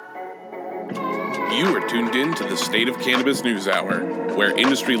You are tuned in to the State of Cannabis NewsHour, where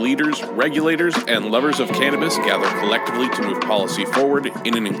industry leaders, regulators, and lovers of cannabis gather collectively to move policy forward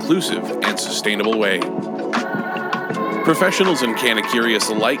in an inclusive and sustainable way. Professionals and canna-curious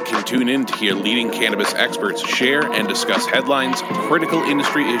alike can tune in to hear leading cannabis experts share and discuss headlines, critical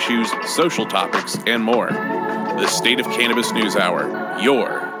industry issues, social topics, and more. The State of Cannabis NewsHour,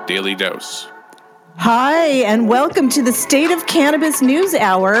 your daily dose. Hi, and welcome to the State of Cannabis News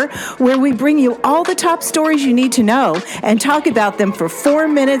Hour, where we bring you all the top stories you need to know and talk about them for 4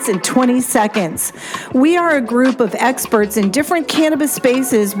 minutes and 20 seconds. We are a group of experts in different cannabis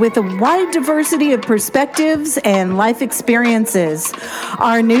spaces with a wide diversity of perspectives and life experiences.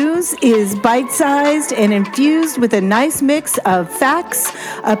 Our news is bite-sized and infused with a nice mix of facts,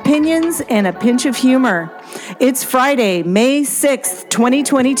 opinions, and a pinch of humor. It's Friday, May 6th,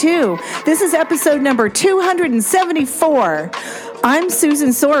 2022. This is episode number 274. I'm Susan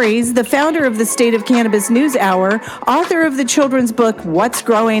Soares, the founder of the State of Cannabis News Hour, author of the children's book, What's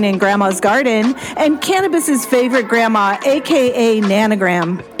Growing in Grandma's Garden, and cannabis's favorite grandma, aka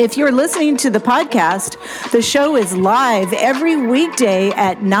Nanogram. If you're listening to the podcast, the show is live every weekday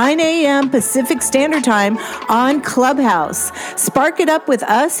at 9 a.m. Pacific Standard Time on Clubhouse. Spark it up with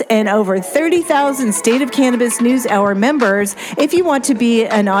us and over 30,000 State of Cannabis News Hour members if you want to be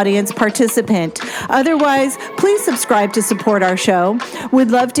an audience participant. Otherwise, please subscribe to support our show. We'd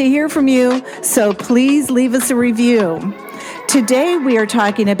love to hear from you, so please leave us a review. Today we are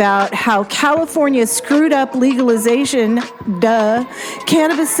talking about how California screwed up legalization,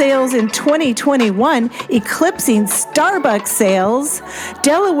 cannabis sales in 2021 eclipsing Starbucks sales,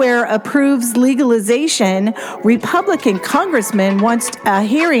 Delaware approves legalization, Republican congressman wants a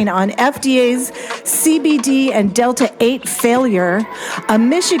hearing on FDA's CBD and Delta-8 failure, a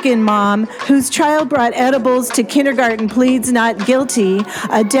Michigan mom whose child brought edibles to kindergarten pleads not guilty,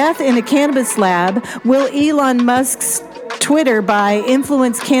 a death in a cannabis lab, will Elon Musk's Twitter buy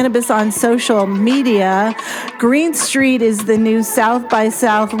influence cannabis on social media, Green Street is the new South by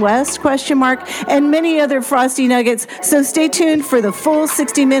Southwest, ? And many other frosty nuggets. So stay tuned for the full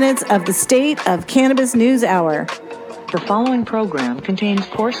 60 minutes of the State of Cannabis News Hour. The following program contains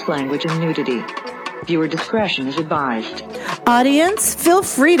coarse language and nudity. Viewer discretion is advised. Audience, feel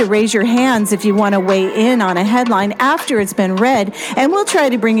free to raise your hands if you want to weigh in on a headline after it's been read, and we'll try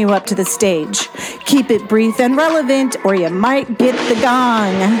to bring you up to the stage. Keep it brief and relevant, or you might get the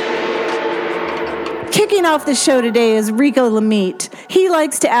gong. Kicking off the show today is Rico Lamitte. He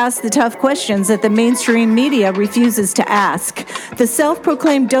likes to ask the tough questions that the mainstream media refuses to ask. The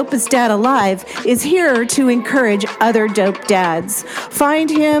self-proclaimed dopest dad alive is here to encourage other dope dads. Find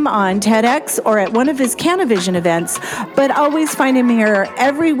him on TEDx or at one of his Cannavision events, but always find him here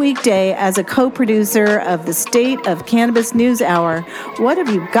every weekday as a co-producer of the State of Cannabis News Hour. What have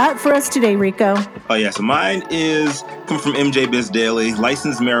you got for us today, Rico? Oh yeah, so mine is coming from MJ Biz Daily.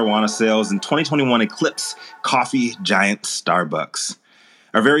 Licensed marijuana sales in 2021 eclipse coffee giant Starbucks.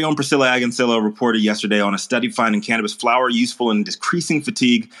 Our very own Priscilla Agancillo reported yesterday on a study finding cannabis flower useful in decreasing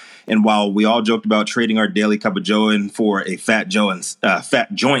fatigue. And while we all joked about trading our daily cup of joe in for a fat joint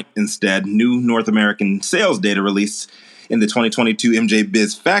instead, new North American sales data released in the 2022 MJ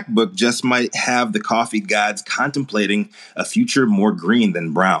Biz Fact Book just might have the coffee gods contemplating a future more green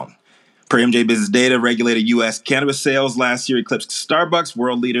than brown. Per MJ Biz's data, regulated U.S. cannabis sales last year eclipsed Starbucks,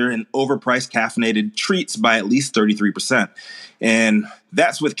 world leader in overpriced caffeinated treats, by at least 33%. And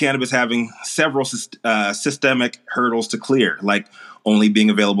that's with cannabis having several systemic hurdles to clear, like only being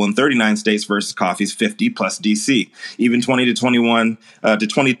available in 39 states versus coffee's 50 plus DC. Even 20 to 22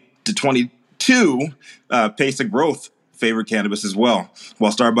 pace of growth favored cannabis as well.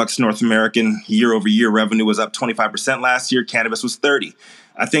 While Starbucks North American year-over-year revenue was up 25% last year, cannabis was 30%.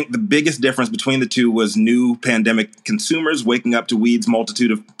 I think the biggest difference between the two was new pandemic consumers waking up to weed's multitude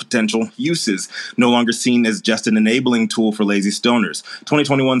of potential uses, no longer seen as just an enabling tool for lazy stoners.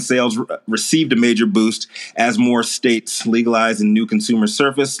 2021 sales received a major boost as more states legalized and new consumers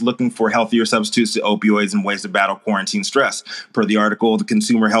surfaced, looking for healthier substitutes to opioids and ways to battle quarantine stress. Per the article, the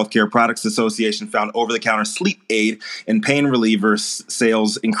Consumer Healthcare Products Association found over-the-counter sleep aid and pain reliever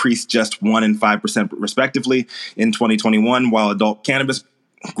sales increased just 1% and 5% respectively in 2021, while adult cannabis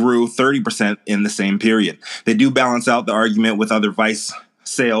grew 30% in the same period. They do balance out the argument with other vice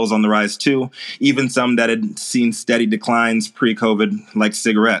sales on the rise too, even some that had seen steady declines pre-COVID, like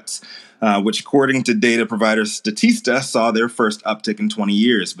cigarettes, which according to data provider Statista saw their first uptick in 20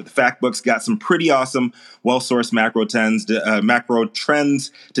 years. But the fact book's got some pretty awesome, well-sourced macro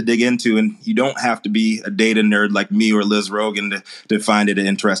trends to dig into, and you don't have to be a data nerd like me or Liz Rogan to find it an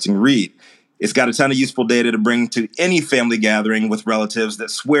interesting read. It's got a ton of useful data to bring to any family gathering with relatives that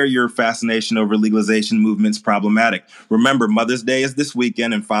swear your fascination over legalization movement's problematic. Remember, Mother's Day is this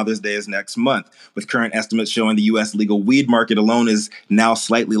weekend and Father's Day is next month, with current estimates showing the U.S. legal weed market alone is now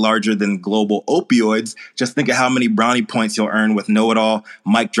slightly larger than global opioids. Just think of how many brownie points you'll earn with know-it-all,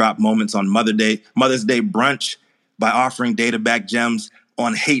 mic drop moments on Mother's Day brunch by offering data-backed gems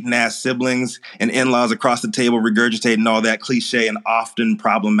on hating-ass siblings and in-laws across the table regurgitating all that cliche and often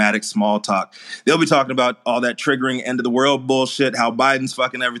problematic small talk. They'll be talking about all that triggering end-of-the-world bullshit, how Biden's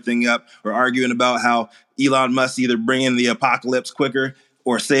fucking everything up, or arguing about how Elon Musk either bringing the apocalypse quicker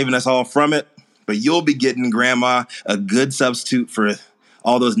or saving us all from it. But you'll be getting Grandma a good substitute for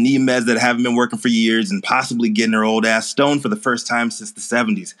all those knee meds that haven't been working for years and possibly getting her old ass stoned for the first time since the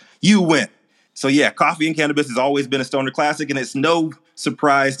 70s. You win. So yeah, coffee and cannabis has always been a stoner classic, and it's no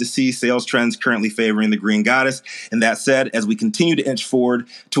surprise to see sales trends currently favoring the green goddess. And that said, as we continue to inch forward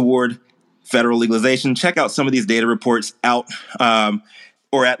toward federal legalization, check out some of these data reports out,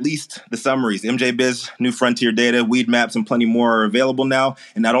 or at least the summaries. MJ Biz, New Frontier Data, Weed Maps, and plenty more are available now.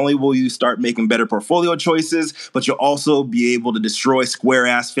 And not only will you start making better portfolio choices, but you'll also be able to destroy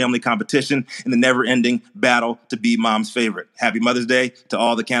square-ass family competition in the never-ending battle to be mom's favorite. Happy Mother's Day to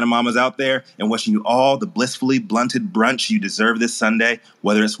all the Canna Mamas out there, and wishing you all the blissfully blunted brunch you deserve this Sunday,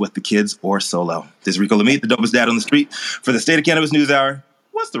 whether it's with the kids or solo. This is Rico Lamite, the dopest dad on the street, for the State of Cannabis News Hour.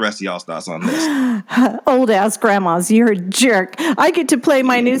 What's the rest of y'all's thoughts on this? Old ass grandmas, you're a jerk. I get to play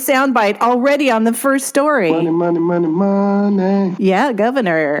my new soundbite already on the first story. Money, money, money, money. Yeah,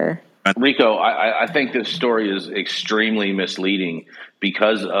 Governor. Rico, I think this story is extremely misleading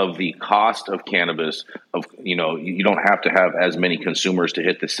because of the cost of cannabis. You don't have to have as many consumers to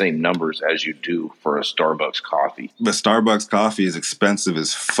hit the same numbers as you do for a Starbucks coffee. But Starbucks coffee is expensive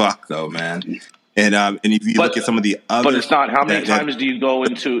as fuck, though, man. And if you look at some of the other, but it's not. How many times do you go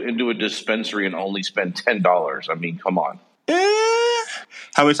into a dispensary and only spend $10? I mean, come on.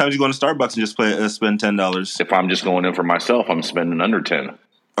 How many times you go into Starbucks and just spend $10? If I'm just going in for myself, I'm spending under 10.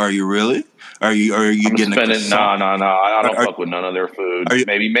 Are you really? Are you getting spending? No. I don't fuck with none of their food.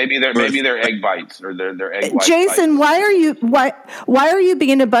 Maybe they're egg bites or their egg white. Jason, bites. why are you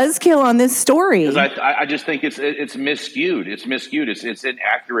being a buzzkill on this story? Because I just think it's misskewed. It's misskewed. It's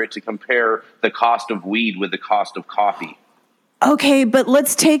inaccurate to compare the cost of weed with the cost of coffee. Okay, but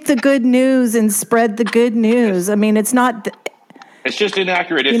let's take the good news and spread the good news. I mean, it's not. It's just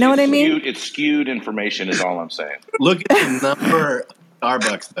inaccurate. You know what I mean? It's skewed information is all I'm saying. Look at the number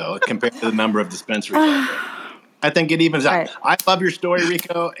Starbucks, though, compared to the number of dispensaries. I think it evens out. Right. I love your story,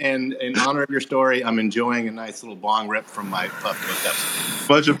 Rico, and in honor of your story, I'm enjoying a nice little bong rip from my puff hookups.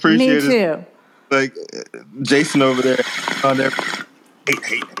 Much appreciated. Me too. Like Jason over there on there.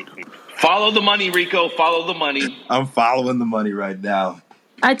 Hate. Follow the money, Rico. Follow the money. I'm following the money right now.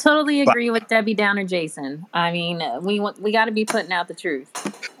 I totally agree with Debbie Downer, Jason. I mean, we got to be putting out the truth.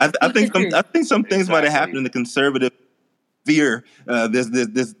 I think some things might have happened in the conservative sphere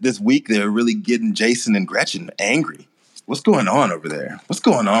this week. They're really getting Jason and Gretchen angry. What's going on over there? What's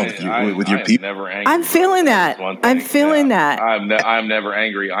going on with your people? Never angry. I'm feeling that. I'm never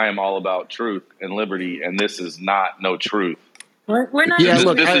angry. I am all about truth and liberty, and this is not no truth. We're not. Yeah,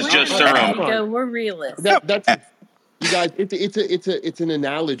 look, this is just serum. We're realists. That's you guys. It's an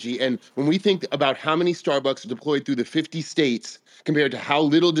analogy, and when we think about how many Starbucks are deployed through the 50 states compared to how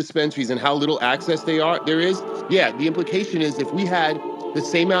little dispensaries and how little access there is. Yeah, the implication is if we had the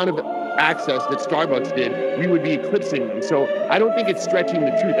same amount of access that Starbucks did, we would be eclipsing them. So I don't think it's stretching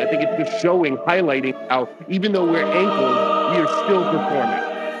the truth. I think it's just highlighting how even though we're anchored, we are still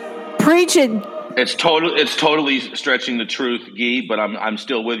performing. Preach it. It's totally stretching the truth, Guy, but I'm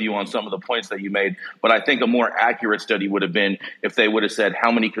still with you on some of the points that you made. But I think a more accurate study would have been if they would have said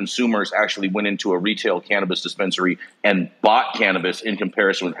how many consumers actually went into a retail cannabis dispensary and bought cannabis in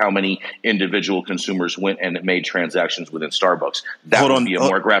comparison with how many individual consumers went and made transactions within Starbucks. That would be a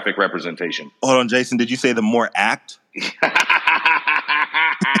more graphic representation. Hold on, Jason. Did you say the more act?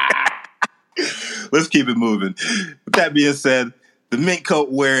 Let's keep it moving. With that being said, the mink coat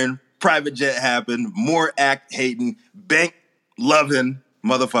wearing, private jet happened, more act hating, bank loving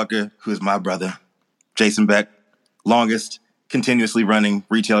motherfucker who is my brother, Jason Beck, longest continuously running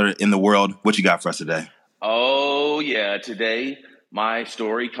retailer in the world. What you got for us today? Oh, yeah. Today, my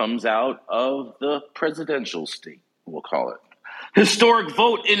story comes out of the presidential state, we'll call it. Historic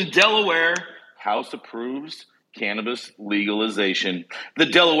vote in Delaware. House approves cannabis legalization. The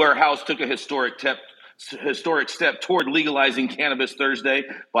Delaware House took a historic historic step toward legalizing cannabis Thursday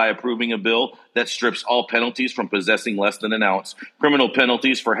by approving a bill that strips all penalties from possessing less than an ounce. Criminal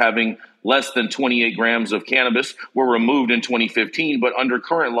penalties for having less than 28 grams of cannabis were removed in 2015, but under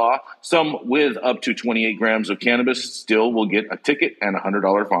current law, some with up to 28 grams of cannabis still will get a ticket and a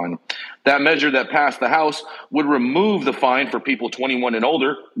 $100 fine. That measure that passed the House would remove the fine for people 21 and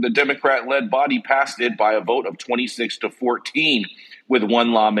older. The Democrat-led body passed it by a vote of 26-14, with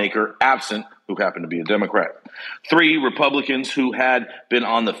one lawmaker absent who happened to be a Democrat. 3 Republicans who had been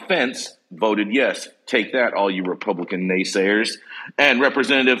on the fence voted yes. Take that, all you Republican naysayers. And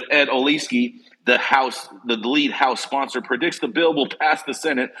Representative Ed Olszewski, the lead House sponsor, predicts the bill will pass the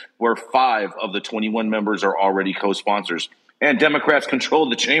Senate, where 5 of the 21 members are already co-sponsors. And Democrats control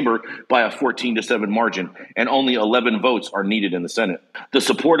the chamber by a 14-7 margin, and only 11 votes are needed in the Senate. The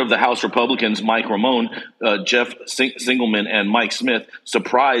support of the House Republicans, Mike Ramone, Jeff Singelman, and Mike Smith,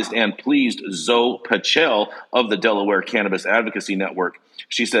 surprised and pleased Zoe Pachel of the Delaware Cannabis Advocacy Network.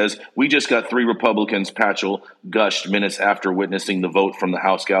 She says, "We just got 3 Republicans," Pachel gushed minutes after witnessing the vote from the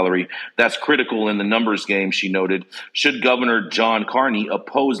House gallery. "That's critical in the numbers game," she noted. "Should Governor John Carney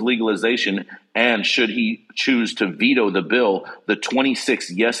oppose legalization, and should he choose to veto the bill, the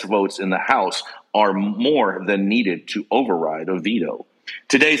 26 yes votes in the House are more than needed to override a veto."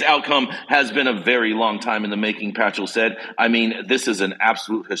 Today's outcome has been a very long time in the making, Pachel said. "I mean, this is an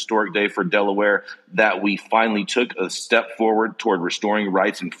absolute historic day for Delaware, that we finally took a step forward toward restoring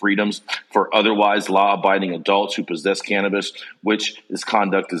rights and freedoms for otherwise law-abiding adults who possess cannabis, which this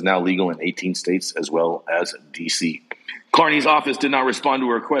conduct is now legal in 18 states as well as D.C. Carney's office did not respond to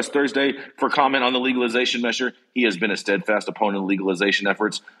a request Thursday for comment on the legalization measure. He has been a steadfast opponent of legalization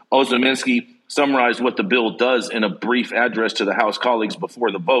efforts. Ozominski summarized what the bill does in a brief address to the House colleagues before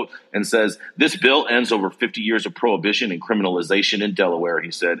the vote and says, "This bill ends over 50 years of prohibition and criminalization in Delaware,"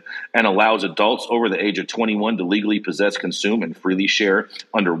 he said, "and allows adults over the age of 21 to legally possess, consume, and freely share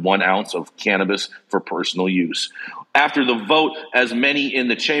under 1 ounce of cannabis for personal use." After the vote, as many in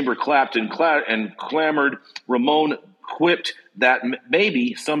the chamber clapped and clamored, Ramon quipped that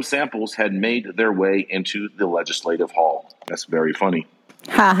maybe some samples had made their way into the legislative hall. That's very funny.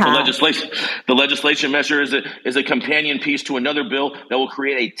 The legislation measure is a companion piece to another bill that will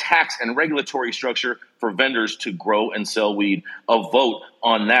create a tax and regulatory structure for vendors to grow and sell weed. A vote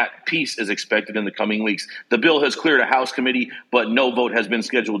on that piece is expected in the coming weeks. The bill has cleared a House committee, but no vote has been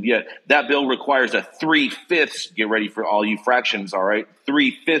scheduled yet. That bill requires a 3/5, get ready for all you fractions, all right,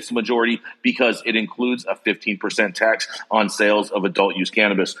 3/5 majority, because it includes a 15% tax on sales of adult use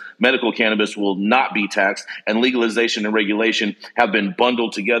cannabis. Medical cannabis will not be taxed, and legalization and regulation have been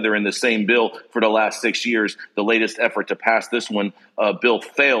bundled together in the same bill for the last 6 years. The latest effort to pass this bill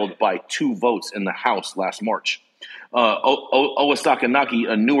failed by 2 votes in the House last March. Owasakanaki,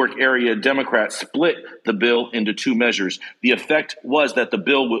 a Newark area Democrat, split the bill into 2 measures. The effect was that the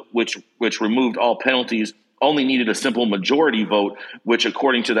bill, which removed all penalties, only needed a simple majority vote, which,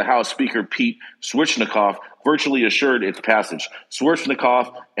 according to the House Speaker Pete Switchnikoff, virtually assured its passage.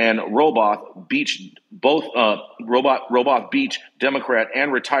 Switchnikoff and Roboth Beach, Roboth Beach Democrat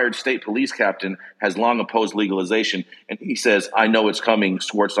and retired state police captain, has long opposed legalization, and he says, "I know it's coming,"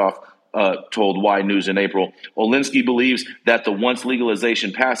 Schwartzoff told Y News in April. Olinsky believes that once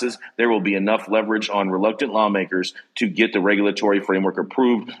legalization passes, there will be enough leverage on reluctant lawmakers to get the regulatory framework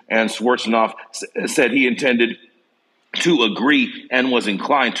approved, and Schwartzoff said he intended to agree and was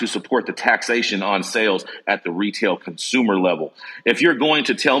inclined to support the taxation on sales at the retail consumer level. If you're going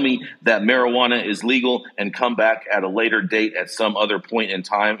to tell me that marijuana is legal and come back at a later date at some other point in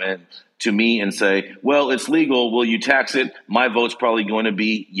time and to me and say, "Well, it's legal, will you tax it?" my vote's probably going to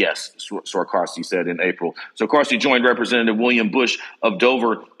be yes, Sarkozy said in April. Sarkozy joined Representative William Bush of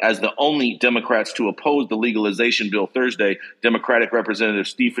Dover as the only Democrats to oppose the legalization bill Thursday. Democratic Representative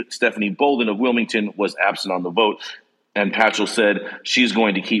Stephanie Bolden of Wilmington was absent on the vote. And Pachel said she's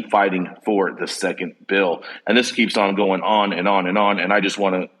going to keep fighting for the second bill. And this keeps on going on and on and on. And I just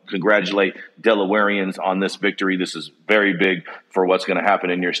want to congratulate Delawareans on this victory. This is very big for what's going to happen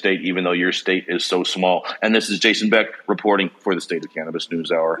in your state, even though your state is so small. And this is Jason Beck reporting for the State of Cannabis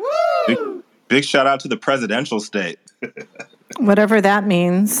NewsHour. Big shout out to the presidential state. Whatever that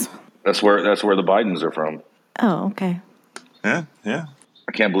means. That's where the Bidens are from. Oh, okay. Yeah.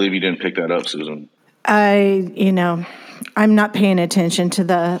 I can't believe you didn't pick that up, Susan. I'm not paying attention to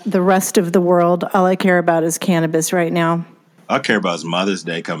the rest of the world. All I care about is cannabis right now. I care about is Mother's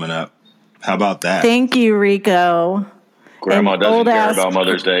Day coming up. How about that? Thank you, Rico. Grandma doesn't care about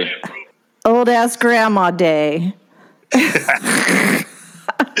Mother's Day. Old ass Grandma Day.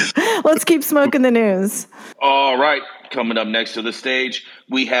 Let's keep smoking the news. All right. coming up next to the stage,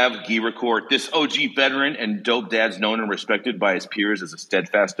 we have Guy Ricourt. This OG veteran and dope dad's known and respected by his peers as a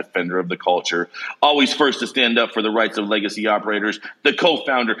steadfast defender of the culture. Always first to stand up for the rights of legacy operators. The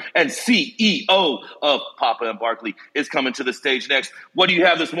co-founder and CEO of Papa and Barkley is coming to the stage next. What do you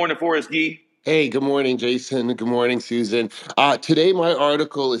have this morning for us, Guy? Hey, good morning, Jason. Good morning, Susan. Today, my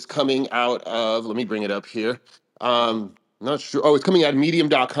article is coming out of, let me bring it up here. Not sure. Oh, it's coming out of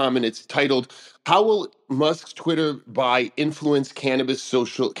medium.com, and it's titled, How Will Musk's Twitter Buy Influence Cannabis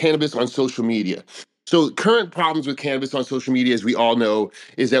on Social Media? So current problems with cannabis on social media, as we all know,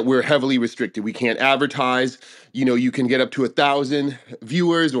 is that we're heavily restricted. We can't advertise. You can get up to 1,000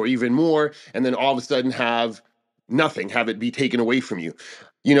 viewers or even more, and then all of a sudden have nothing, have it be taken away from you.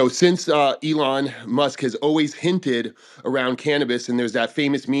 Since Elon Musk has always hinted around cannabis, and there's that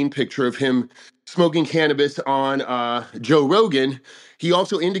famous meme picture of him smoking cannabis on Joe Rogan, he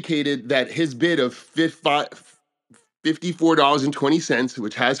also indicated that his bid of $54.20,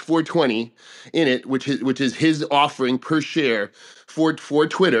 which has 420 in it, which is his offering per share for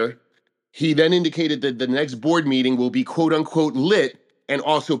Twitter. He then indicated that the next board meeting will be quote unquote lit, and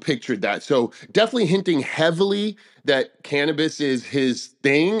also pictured that. So definitely hinting heavily that cannabis is his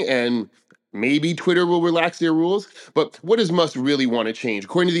thing, and maybe Twitter will relax their rules. But what does Musk really want to change?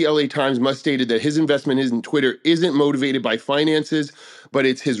 According to the LA Times, Musk stated that his investment in Twitter isn't motivated by finances, but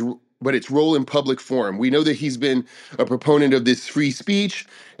it's its role in public forum. We know that he's been a proponent of this free speech.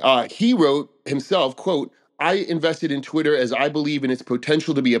 He wrote himself, quote, I invested in Twitter as I believe in its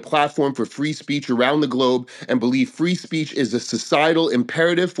potential to be a platform for free speech around the globe and believe free speech is a societal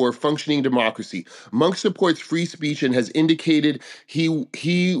imperative for a functioning democracy. Monk supports free speech and has indicated he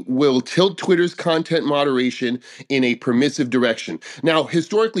will tilt Twitter's content moderation in a permissive direction. Now,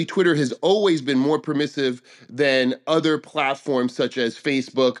 historically, Twitter has always been more permissive than other platforms such as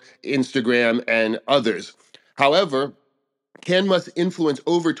Facebook, Instagram, and others. However, can Musk influence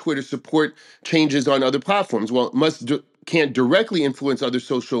over Twitter support changes on other platforms? Well, Musk can't directly influence other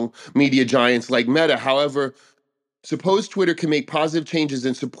social media giants like Meta. However, suppose Twitter can make positive changes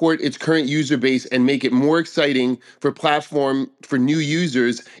and support its current user base and make it more exciting for new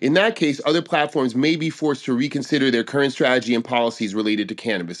users. In that case, other platforms may be forced to reconsider their current strategy and policies related to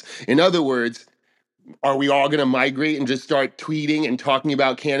cannabis. In other words, are we all going to migrate and just start tweeting and talking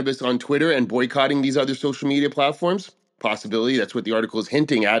about cannabis on Twitter and boycotting these other social media platforms? Possibility. That's what the article is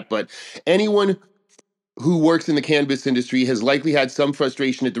hinting at. But anyone who works in the cannabis industry has likely had some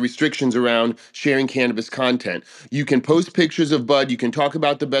frustration at the restrictions around sharing cannabis content. You can post pictures of bud, you can talk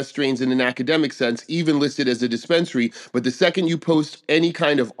about the best strains in an academic sense, even listed as a dispensary, but the second you post any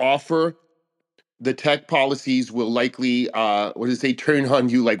kind of offer, the tech policies will likely, turn on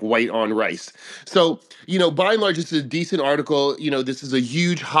you like white on rice. So, by and large, this is a decent article. This is a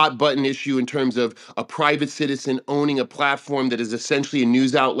huge hot button issue in terms of a private citizen owning a platform that is essentially a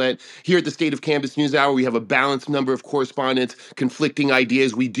news outlet. Here at the State of Cannabis News Hour, we have a balanced number of correspondents, conflicting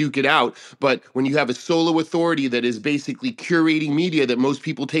ideas. We duke it out. But when you have a solo authority that is basically curating media that most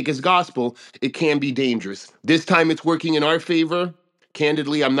people take as gospel, it can be dangerous. This time it's working in our favor.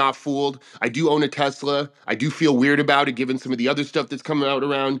 Candidly, I'm not fooled. I do own a Tesla. I do feel weird about it, given some of the other stuff that's coming out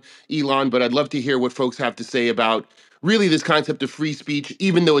around Elon, but I'd love to hear what folks have to say about really this concept of free speech,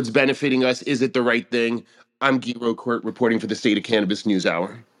 even though it's benefiting us. Is it the right thing? I'm Guy Ricourt reporting for the State of Cannabis News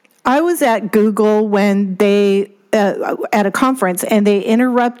Hour. I was at Google when they at a conference, and they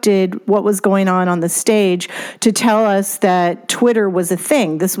interrupted what was going on the stage to tell us that Twitter was a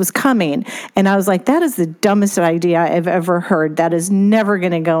thing. This was coming. And I was like, that is the dumbest idea I've ever heard. That is never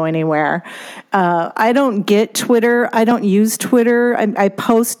going to go anywhere. I don't get Twitter. I don't use Twitter. I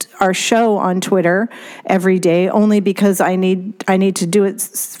post our show on Twitter every day only because I need to do it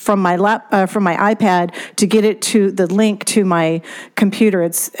from my from my iPad to get it to the link to my computer.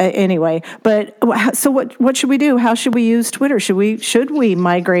 It's anyway. But so what should we do? How should we use Twitter? Should we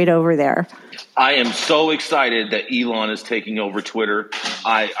migrate over there? I am so excited that Elon is taking over Twitter.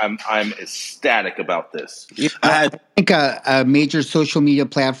 I'm ecstatic about this. I think a major social media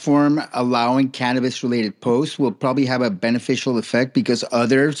platform allowing cannabis-related posts will probably have a beneficial effect because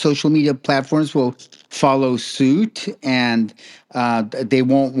other social media platforms will follow suit, and they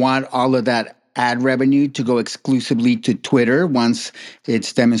won't want all of that ad revenue to go exclusively to Twitter once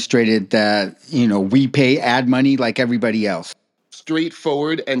it's demonstrated that, we pay ad money like everybody else.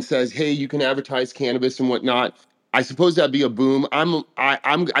 Straightforward and says, hey, you can advertise cannabis and whatnot. I suppose that'd be a boom.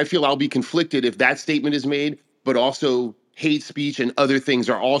 I feel I'll be conflicted if that statement is made, but also hate speech and other things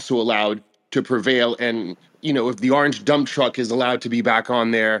are also allowed to prevail. And, if the orange dump truck is allowed to be back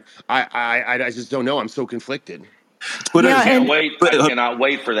on there, I just don't know. I'm so conflicted. Twitter, Yeah, I can't and wait. I cannot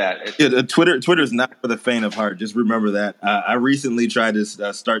wait for that. Twitter is not for the faint of heart. Just remember that. I recently tried to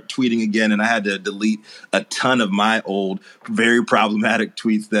start tweeting again, and I had to delete a ton of my old, very problematic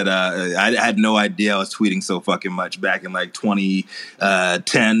tweets that I had no idea I was tweeting so fucking much back in like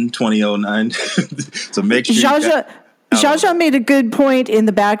 2010, 2009. So make sure Jaja made a good point in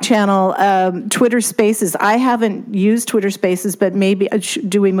the back channel, Twitter Spaces. I haven't used Twitter Spaces, but maybe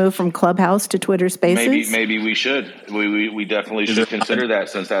do we move from Clubhouse to Twitter Spaces? Maybe we should. We definitely should consider that,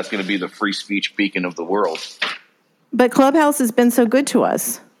 since that's going to be the free speech beacon of the world. But Clubhouse has been so good to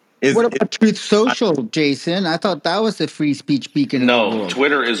us. What about Truth Social, Jason? I thought that was the free speech beacon in the No, world.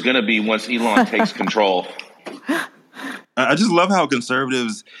 Twitter is going to be once Elon takes control. I just love how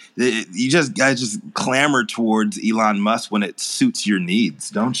conservatives, guys just clamor towards Elon Musk when it suits your needs,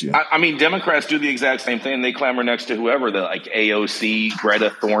 don't you? I mean, Democrats do the exact same thing. They clamor next to whoever, like AOC,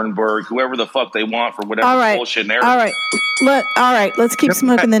 Greta Thunberg, whoever the fuck they want for whatever bullshit narrative. All right, let's keep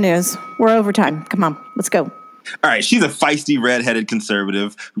smoking the news. We're over time. Come on, let's go. All right, she's a feisty red-headed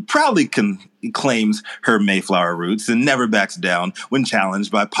conservative who proudly claims her Mayflower roots and never backs down when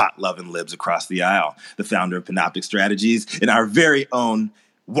challenged by pot-loving libs across the aisle. The founder of Panoptic Strategies and our very own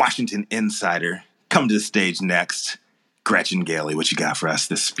Washington insider. Come to the stage next. Gretchen Gailey, what you got for us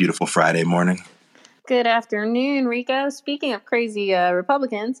this beautiful Friday morning? Good afternoon, Rico. Speaking of crazy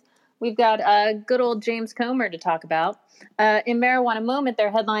Republicans, we've got good old James Comer to talk about. In Marijuana Moment,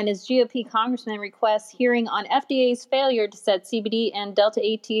 their headline is GOP Congressman requests hearing on FDA's failure to set CBD and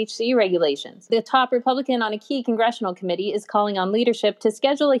Delta-8 THC regulations. The top Republican on a key congressional committee is calling on leadership to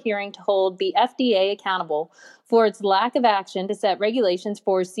schedule a hearing to hold the FDA accountable for its lack of action to set regulations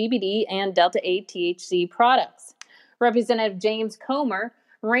for CBD and Delta-8 THC products. Representative James Comer,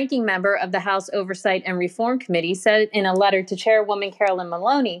 ranking member of the House Oversight and Reform Committee, said in a letter to Chairwoman Carolyn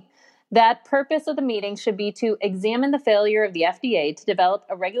Maloney that purpose of the meeting should be to examine the failure of the FDA to develop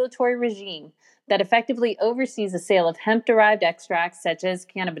a regulatory regime that effectively oversees the sale of hemp-derived extracts such as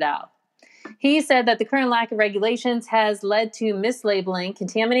cannabidiol. He said that the current lack of regulations has led to mislabeling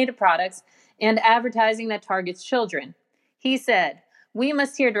contaminated products and advertising that targets children. He said, "We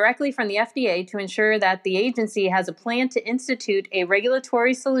must hear directly from the FDA to ensure that the agency has a plan to institute a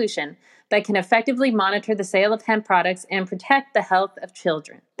regulatory solution that can effectively monitor the sale of hemp products and protect the health of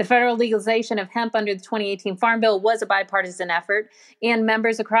children." The federal legalization of hemp under the 2018 Farm Bill was a bipartisan effort, and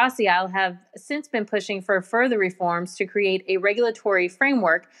members across the aisle have since been pushing for further reforms to create a regulatory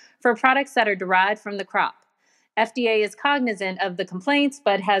framework for products that are derived from the crop. FDA is cognizant of the complaints,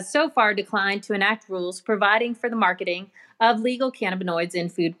 but has so far declined to enact rules providing for the marketing of legal cannabinoids in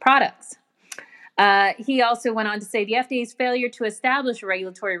food products. He also went on to say the FDA's failure to establish a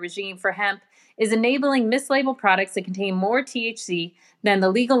regulatory regime for hemp is enabling mislabeled products that contain more THC than the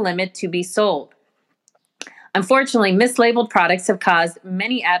legal limit to be sold. Unfortunately, mislabeled products have caused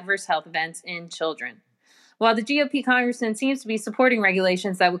many adverse health events in children. While the GOP congressman seems to be supporting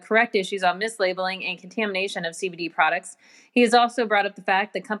regulations that would correct issues on mislabeling and contamination of CBD products, he has also brought up the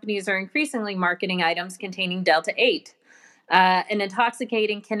fact that companies are increasingly marketing items containing Delta-8, an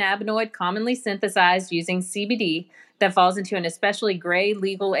intoxicating cannabinoid commonly synthesized using CBD that falls into an especially gray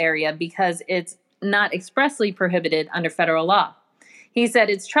legal area because it's not expressly prohibited under federal law. He said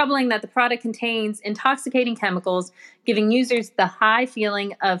it's troubling that the product contains intoxicating chemicals, giving users the high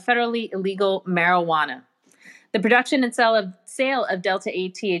feeling of federally illegal marijuana. The production and sale of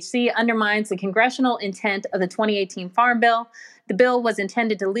Delta-8 THC undermines the congressional intent of the 2018 Farm Bill. The bill was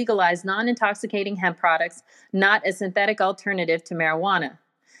intended to legalize non-intoxicating hemp products, not a synthetic alternative to marijuana.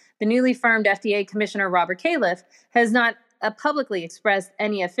 The newly formed FDA Commissioner Robert Califf has not publicly expressed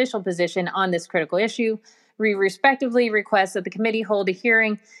any official position on this critical issue. We respectively request that the committee hold a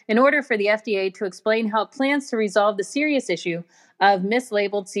hearing in order for the FDA to explain how it plans to resolve the serious issue of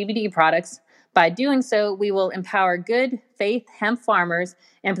mislabeled CBD products. By doing so, we will empower good faith hemp farmers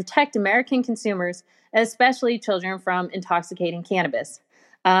and protect American consumers, especially children, from intoxicating cannabis.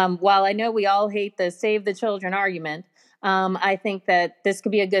 While I know we all hate the save the children argument, I think that this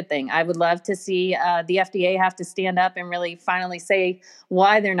could be a good thing. I would love to see the FDA have to stand up and really finally say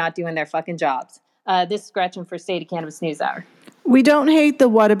why they're not doing their fucking jobs. This is Gretchen for State of Cannabis NewsHour. We don't hate the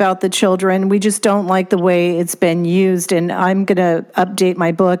what about the children. We just don't like the way it's been used. And I'm going to update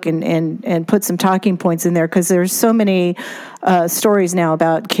my book and put some talking points in there because there's so many stories now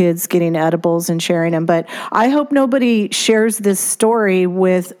about kids getting edibles and sharing them. But I hope nobody shares this story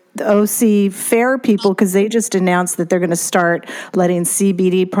with the OC fair people because they just announced that they're going to start letting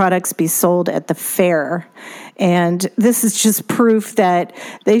CBD products be sold at the fair. And this is just proof that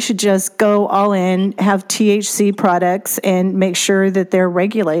they should just go all in, have THC products, and make sure that they're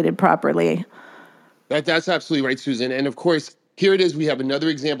regulated properly. That's absolutely right, Susan. And of course, here it is. We have another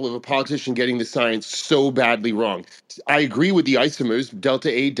example of a politician getting the science so badly wrong. I agree with the isomers, Delta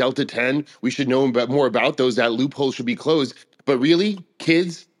 8, Delta 10. We should know more about those. That loophole should be closed. But really,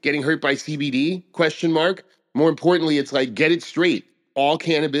 kids getting hurt by CBD? Question mark. More importantly, it's like, get it straight. All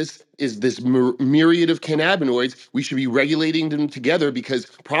cannabis is this myriad of cannabinoids. We should be regulating them together because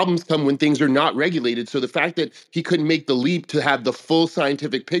problems come when things are not regulated. So the fact that he couldn't make the leap to have the full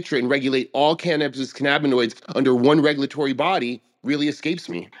scientific picture and regulate all cannabis cannabinoids under one regulatory body really escapes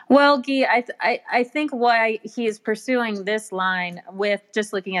me. Well, Guy, I think why he is pursuing this line with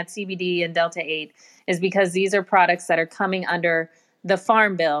just looking at CBD and Delta 8 is because these are products that are coming under the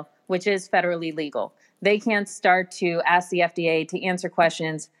Farm Bill, which is federally legal. They can't start to ask the FDA to answer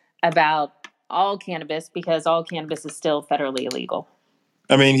questions about all cannabis because all cannabis is still federally illegal.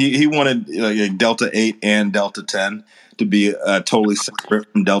 I mean, he wanted Delta 8 and Delta 10 to be totally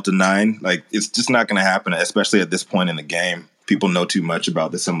separate from Delta 9. Like, it's just not going to happen, especially at this point in the game. People know too much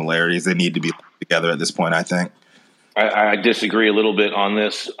about the similarities. They need to be together at this point, I think. I disagree a little bit on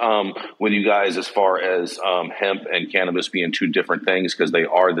this with you guys as far as hemp and cannabis being two different things because they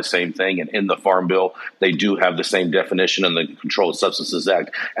are the same thing. And in the Farm Bill, they do have the same definition in the Controlled Substances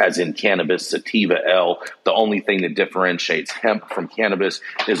Act as in cannabis, sativa L. The only thing that differentiates hemp from cannabis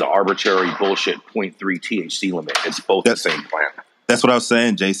is an arbitrary bullshit 0.3 THC limit. It's both the same plant. That's what I was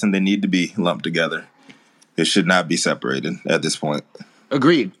saying, Jason. They need to be lumped together. It should not be separated at this point.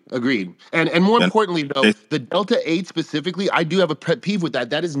 Agreed. And more importantly, though, the Delta 8 specifically, I do have a pet peeve with that.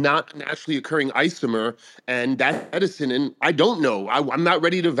 That is not a naturally occurring isomer, and that medicine, and I don't know. I'm not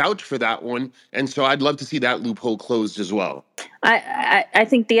ready to vouch for that one, and so I'd love to see that loophole closed as well. I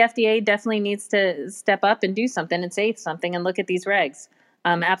think the FDA definitely needs to step up and do something and say something and look at these regs.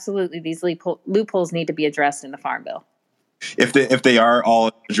 Absolutely, these loopholes need to be addressed in the Farm Bill. If they are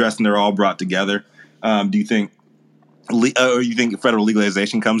all addressed and they're all brought together, do you think? Or you think federal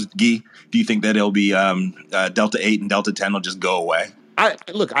legalization comes, Guy? Do you think that it'll be Delta 8 and Delta 10 will just go away?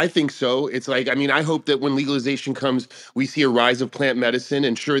 I think so. It's like, I mean, I hope that when legalization comes, we see a rise of plant medicine,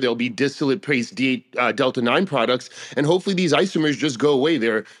 and sure, there'll be distillate-based Delta 9 products, and hopefully these isomers just go away.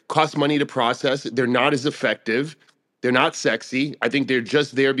 They cost money to process. They're not as effective. They're not sexy. I think they're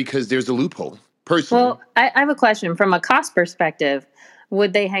just there because there's a loophole, personally. Well, I have a question. From a cost perspective,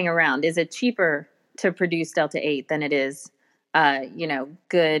 would they hang around? Is it cheaper to produce Delta 8 than it is,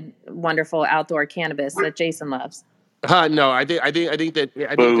 good, wonderful outdoor cannabis that Jason loves? No, I think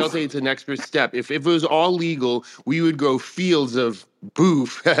Delta 8's an extra step. If it was all legal, we would grow fields of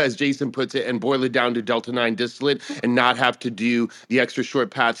boof, as Jason puts it, and boil it down to Delta 9 distillate and not have to do the extra short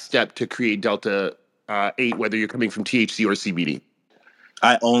path step to create Delta 8, whether you're coming from THC or CBD.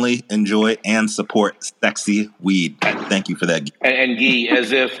 I only enjoy and support sexy weed. Thank you for that. And Guy,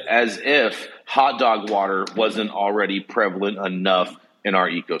 as if hot dog water wasn't already prevalent enough in our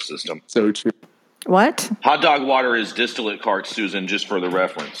ecosystem. So true. What? Hot dog water is distillate carts, Susan, just for the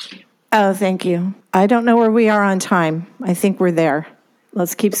reference. Oh, thank you. I don't know where we are on time. I think we're there.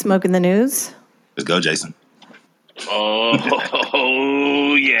 Let's keep smoking the news. Let's go, Jason.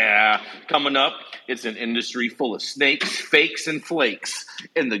 Oh, yeah. Coming up, it's an industry full of snakes, fakes, and flakes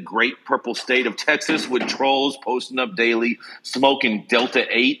in the great purple state of Texas with trolls posting up daily, smoking Delta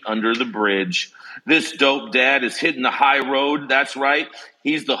 8 under the bridge. This dope dad is hitting the high road. That's right.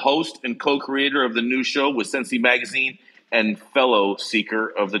 He's the host and co-creator of the new show with Sensi Magazine and fellow seeker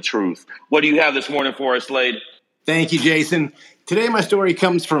of the truth. What do you have this morning for us, Slade? Thank you, Jason. Today, my story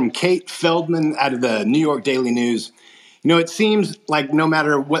comes from Kate Feldman out of the New York Daily News. You know, it seems like no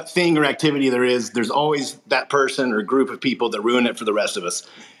matter what thing or activity there is, there's always that person or group of people that ruin it for the rest of us.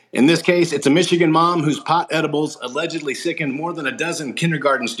 In this case, it's a Michigan mom whose pot edibles allegedly sickened more than a dozen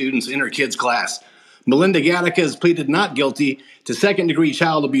kindergarten students in her kids' class. Melinda Gattaca has pleaded not guilty to second-degree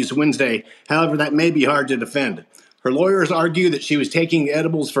child abuse Wednesday. However, that may be hard to defend. Her lawyers argue that she was taking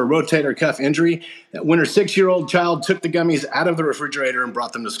edibles for a rotator cuff injury when her 6-year-old child took the gummies out of the refrigerator and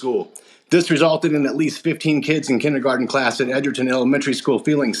brought them to school. This resulted in at least 15 kids in kindergarten class at Edgerton Elementary School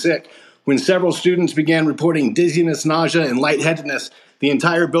feeling sick. When several students began reporting dizziness, nausea, and lightheadedness, the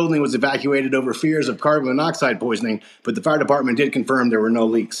entire building was evacuated over fears of carbon monoxide poisoning, but the fire department did confirm there were no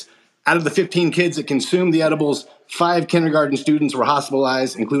leaks. Out of the 15 kids that consumed the edibles, 5 kindergarten students were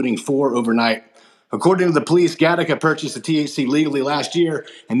hospitalized, including 4 overnight. According to the police, Gattaca purchased the THC legally last year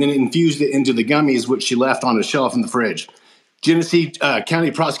and then infused it into the gummies, which she left on a shelf in the fridge. Genesee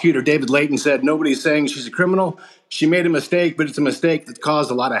County Prosecutor David Layton said, "Nobody's saying she's a criminal. She made a mistake, but it's a mistake that caused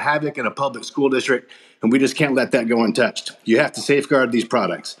a lot of havoc in a public school district, and we just can't let that go untouched. You have to safeguard these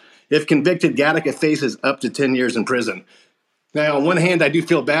products." If convicted, Gattaca faces up to 10 years in prison. Now, on one hand, I do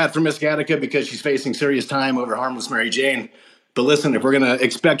feel bad for Miss Gattaca because she's facing serious time over harmless Mary Jane. But listen, if we're going to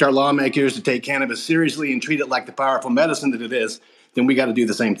expect our lawmakers to take cannabis seriously and treat it like the powerful medicine that it is, then we got to do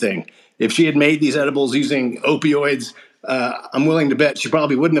the same thing. If she had made these edibles using opioids, I'm willing to bet she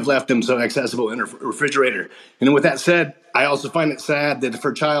probably wouldn't have left them so accessible in her refrigerator. And with that said, I also find it sad that if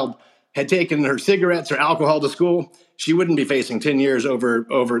her child had taken her cigarettes or alcohol to school, she wouldn't be facing 10 years over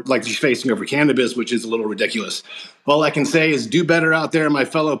like she's facing over cannabis, which is a little ridiculous. All I can say is do better out there, my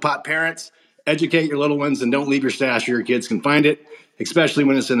fellow pot parents. Educate your little ones and don't leave your stash where your kids can find it, especially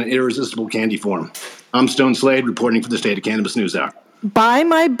when it's in an irresistible candy form. I'm Stone Slade, reporting for the State of Cannabis NewsHour. Buy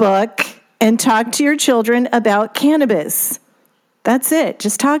my book and talk to your children about cannabis. That's it.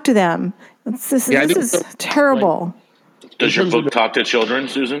 Just talk to them. This is terrible. Does your book talk to children,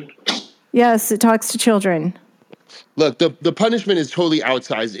 Susan? Yes, it talks to children. Look, the punishment is totally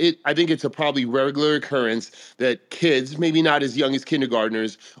outsized. I think it's a probably regular occurrence that kids, maybe not as young as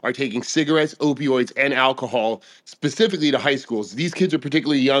kindergartners, are taking cigarettes, opioids, and alcohol, specifically to high schools. These kids are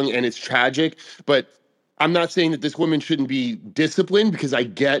particularly young, and it's tragic. But I'm not saying that this woman shouldn't be disciplined, because I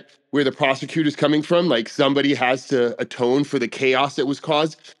get where the prosecutor's coming from. Like, somebody has to atone for the chaos that was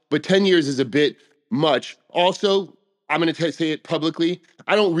caused. But 10 years is a bit much. Also, I'm going to say it publicly.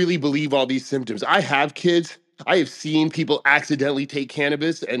 I don't really believe all these symptoms. I have kids. I have seen people accidentally take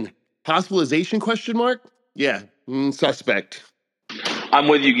cannabis, and hospitalization ? Yeah, suspect. I'm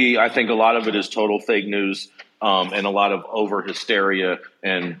with you, Guy. I think a lot of it is total fake news and a lot of over hysteria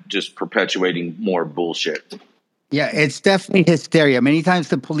and just perpetuating more bullshit. Yeah, it's definitely hysteria. Many times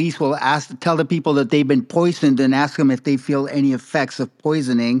the police will tell the people that they've been poisoned and ask them if they feel any effects of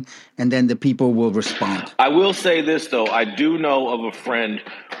poisoning, and then the people will respond. I will say this, though. I do know of a friend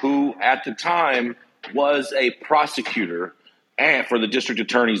who, at the time, was a prosecutor for the district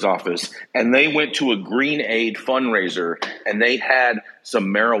attorney's office, and they went to a Green Aid fundraiser, and they had some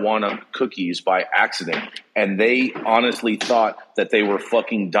marijuana cookies by accident, and they honestly thought that they were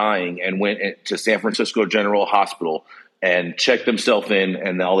fucking dying and went to San Francisco General Hospital and checked themselves in,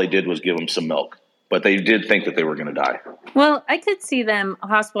 and all they did was give them some milk. But they did think that they were going to die. Well, I could see them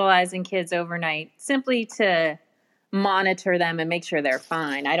hospitalizing kids overnight simply to monitor them and make sure they're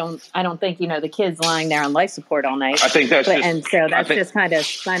fine. I don't think, the kids lying there on life support all night. I think that's just kind of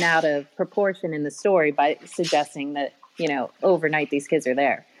spun out of proportion in the story by suggesting that, overnight these kids are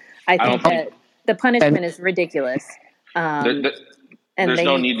there. I think that the punishment is ridiculous. There's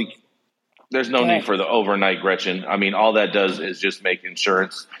no need for the overnight, Gretchen. I mean, all that does is just make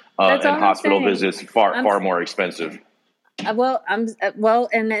insurance and hospital visits far more expensive.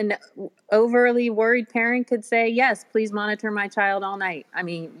 And an overly worried parent could say, yes, please monitor my child all night. I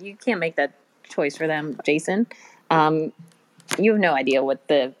mean, you can't make that choice for them, Jason. You have no idea what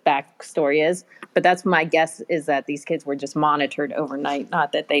the backstory is, but that's my guess, is that these kids were just monitored overnight,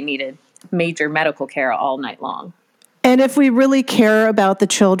 not that they needed major medical care all night long. And if we really care about the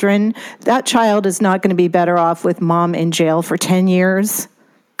children, that child is not going to be better off with mom in jail for 10 years.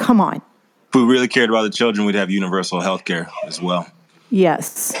 Come on. If we really cared about the children, we'd have universal health care as well.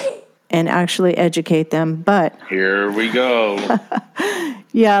 Yes, and actually educate them. But here we go.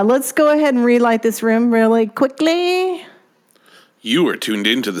 Yeah, let's go ahead and relight this room really quickly. You are tuned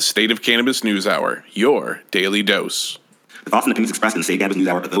in to the State of Cannabis NewsHour, your daily dose. The thoughts and opinions expressed in the State of Cannabis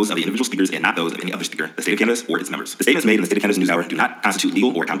NewsHour are those of the individual speakers and not those of any other speaker, the State of Cannabis, or its members. The statements made in the State of Cannabis NewsHour do not constitute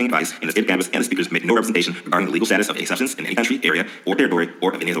legal or accounting advice, and the State of Cannabis and the speakers make no representation regarding the legal status of any substance in any country, area, or territory,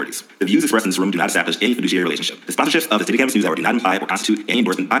 or of any authorities. The views expressed in this room do not establish any fiduciary relationship. The sponsorships of the State of Cannabis NewsHour do not imply or constitute any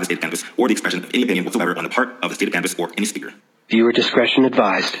endorsement by the State of Cannabis or the expression of any opinion whatsoever on the part of the State of Cannabis or any speaker. Viewer discretion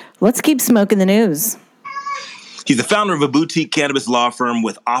advised. Let's keep smoking the news. He's the founder of a boutique cannabis law firm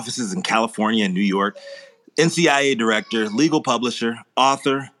with offices in California and New York, NCIA director, legal publisher,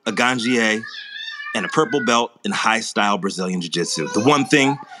 author, a ganjier, and a purple belt in high-style Brazilian jiu-jitsu. The one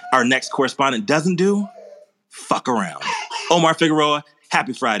thing our next correspondent doesn't do, fuck around. Omar Figueroa,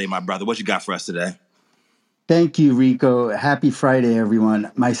 happy Friday, my brother. What you got for us today? Thank you, Rico. Happy Friday,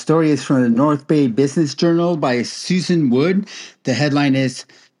 everyone. My story is from the North Bay Business Journal by Susan Wood. The headline is,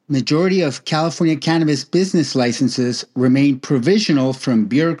 Majority of California cannabis business licenses remain provisional from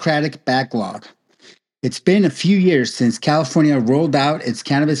bureaucratic backlog. It's been a few years since California rolled out its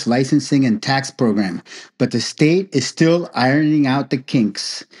cannabis licensing and tax program, but the state is still ironing out the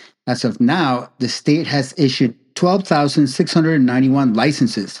kinks. As of now, the state has issued 12,691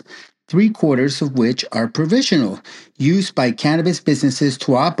 licenses, 3/4 of which are provisional, used by cannabis businesses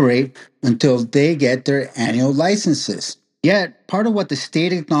to operate until they get their annual licenses. Yet, part of what the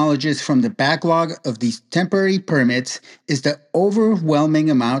state acknowledges from the backlog of these temporary permits is the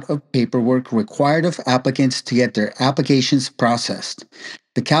overwhelming amount of paperwork required of applicants to get their applications processed.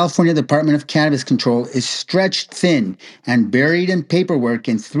 The California Department of Cannabis Control is stretched thin and buried in paperwork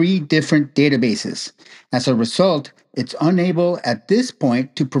in 3 different databases. As a result, it's unable at this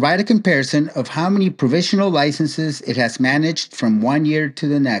point to provide a comparison of how many provisional licenses it has managed from one year to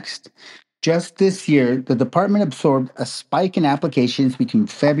the next. Just this year, the department absorbed a spike in applications between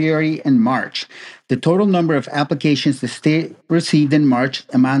February and March. The total number of applications the state received in March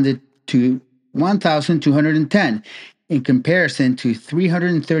amounted to 1,210 in comparison to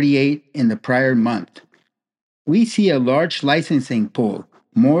 338 in the prior month. We see a large licensing pool,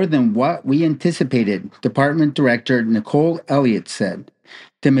 more than what we anticipated, Department Director Nicole Elliott said.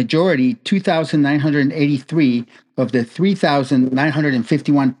 The majority, 2,983 of the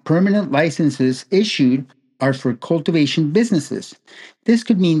 3,951 permanent licenses issued, are for cultivation businesses. This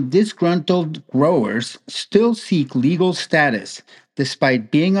could mean disgruntled growers still seek legal status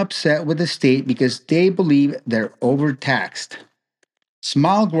despite being upset with the state because they believe they're overtaxed.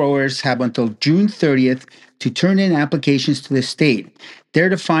 Small growers have until June 30th to turn in applications to the state. They're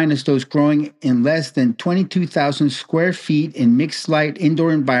defined as those growing in less than 22,000 square feet in mixed light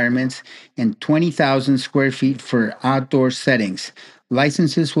indoor environments and 20,000 square feet for outdoor settings.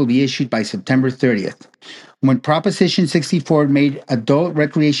 Licenses will be issued by September 30th. When Proposition 64 made adult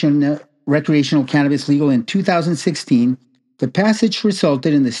recreational cannabis legal in 2016, the passage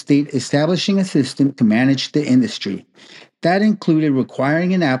resulted in the state establishing a system to manage the industry. That included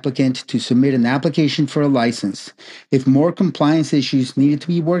requiring an applicant to submit an application for a license. If more compliance issues needed to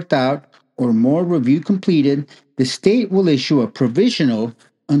be worked out or more review completed, the state will issue a provisional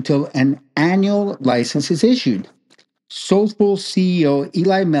until an annual license is issued. Soulful CEO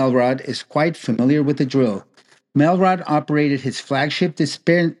Eli Melrod is quite familiar with the drill. Melrod operated his flagship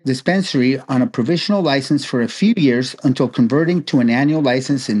dispensary on a provisional license for a few years until converting to an annual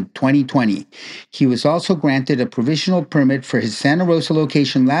license in 2020. He was also granted a provisional permit for his Santa Rosa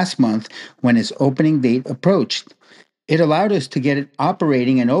location last month when his opening date approached. It allowed us to get it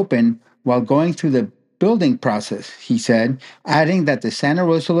operating and open while going through the building process, he said, adding that the Santa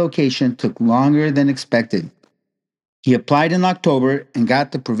Rosa location took longer than expected. He applied in October and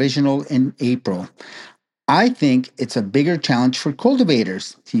got the provisional in April. I think it's a bigger challenge for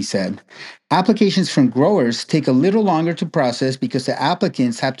cultivators, he said. Applications from growers take a little longer to process because the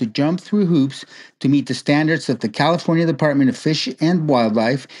applicants have to jump through hoops to meet the standards of the California Department of Fish and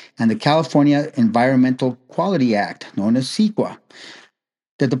Wildlife and the California Environmental Quality Act, known as CEQA.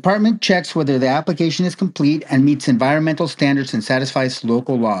 The department checks whether the application is complete and meets environmental standards and satisfies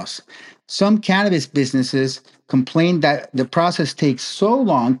local laws. Some cannabis businesses complain that the process takes so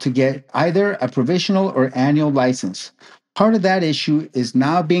long to get either a provisional or annual license. Part of that issue is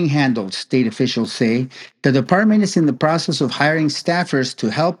now being handled, state officials say. The department is in the process of hiring staffers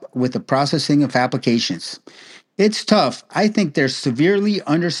to help with the processing of applications. It's tough. I think they're severely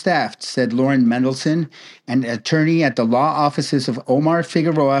understaffed, said Lauren Mendelson, an attorney at the law offices of Omar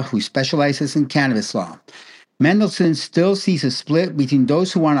Figueroa, who specializes in cannabis law. Mendelson still sees a split between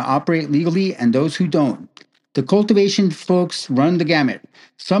those who want to operate legally and those who don't. The cultivation folks run the gamut.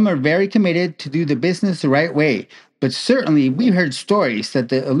 Some are very committed to do the business the right way, but certainly we've heard stories that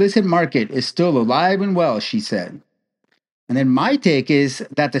the illicit market is still alive and well, she said. And then my take is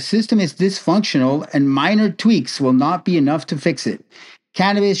that the system is dysfunctional and minor tweaks will not be enough to fix it.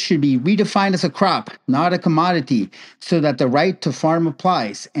 Cannabis should be redefined as a crop, not a commodity, so that the right to farm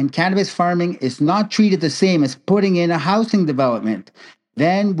applies. And cannabis farming is not treated the same as putting in a housing development.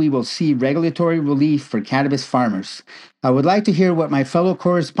 Then we will see regulatory relief for cannabis farmers. I would like to hear what my fellow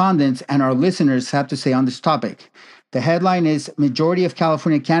correspondents and our listeners have to say on this topic. The headline is Majority of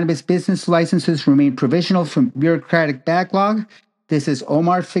California Cannabis Business Licenses Remain Provisional from Bureaucratic Backlog. This is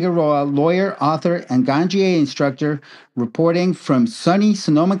Omar Figueroa, lawyer, author, and Ganjier instructor, reporting from sunny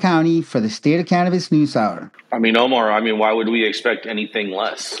Sonoma County for the State of Cannabis NewsHour. Omar, why would we expect anything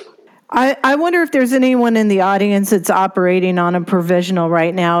less? I wonder if there's anyone in the audience that's operating on a provisional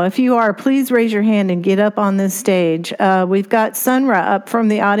right now. If you are, please raise your hand and get up on this stage. We've got Sunra up from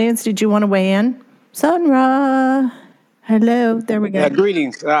the audience. Did you want to weigh in? Sunra. Hello. There we go.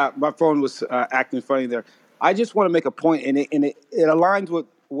 Greetings. My phone was acting funny there. I just want to make a point, and it aligns with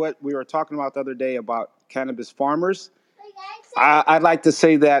what we were talking about the other day about cannabis farmers. I'd like to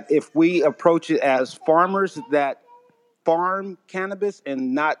say that if we approach it as farmers that farm cannabis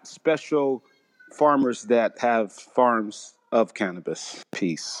and not special farmers that have farms of cannabis.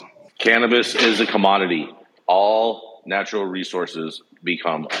 Peace. Cannabis is a commodity. All natural resources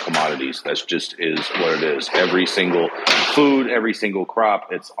become commodities. That's just is what it is. Every single food, every single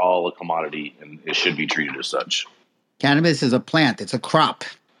crop, it's all a commodity, and it should be treated as such. Cannabis is a plant. It's a crop.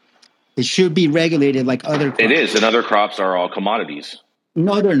 It should be regulated like other crops. It is, and other crops are all commodities.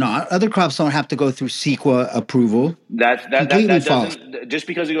 No, they're not. Other crops don't have to go through CEQA approval. That Completely false. doesn't, just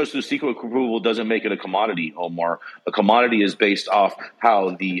because it goes through CEQA approval doesn't make it a commodity, Omar. A commodity is based off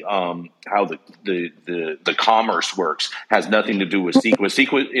how the commerce works. Has nothing to do with CEQA.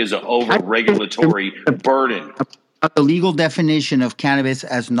 CEQA is an over regulatory burden. The legal definition of cannabis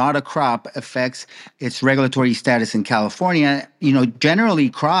as not a crop affects its regulatory status in California. Generally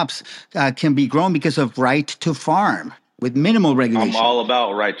crops can be grown because of right to farm with minimal regulation. I'm all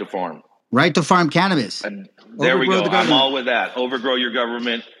about right to farm. Right to farm cannabis. And there we go. I'm all with that. Overgrow your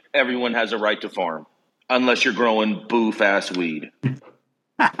government. Everyone has a right to farm, unless you're growing boof-ass weed.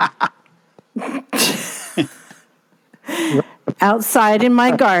 Outside in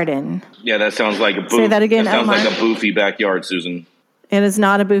my garden. Yeah, that sounds like a boof. Say that again. That sounds like a boofy backyard, Susan. It is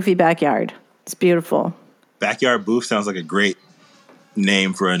not a boofy backyard. It's beautiful. Backyard Boof sounds like a great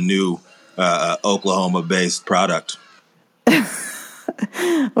name for a new Oklahoma-based product.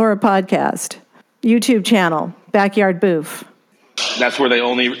 Or a podcast. YouTube channel, Backyard Boof. That's where they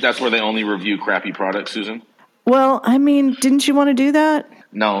only review crappy products, Susan. Well, I mean, didn't you want to do that?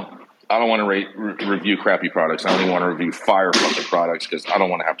 No, I don't want to review crappy products. I only want to review fire fucking products because I don't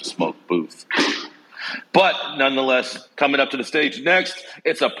want to have to smoke booth. But nonetheless, coming up to the stage next,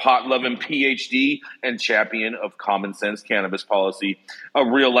 it's a pot-loving PhD and champion of common sense cannabis policy, a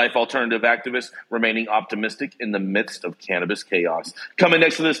real-life alternative activist remaining optimistic in the midst of cannabis chaos. Coming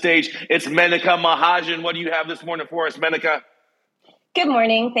next to the stage, it's Menaka Mahajan. What do you have this morning for us, Menaka? Good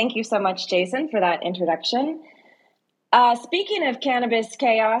morning. Thank you so much, Jason, for that introduction. Speaking of cannabis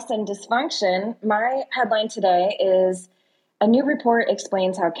chaos and dysfunction, my headline today is a new report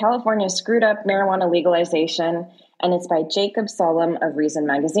explains how California screwed up marijuana legalization, and it's by Jacob Solom of Reason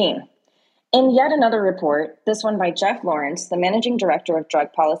Magazine. In yet another report, this one by Jeff Lawrence, the managing director of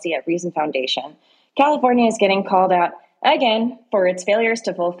drug policy at Reason Foundation, California is getting called out again for its failures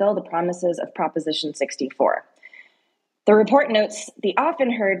to fulfill the promises of Proposition 64. The report notes the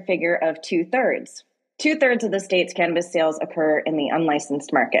often heard figure of 2/3. 2/3 of the state's cannabis sales occur in the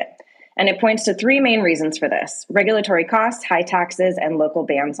unlicensed market. And it points to three main reasons for this: regulatory costs, high taxes, and local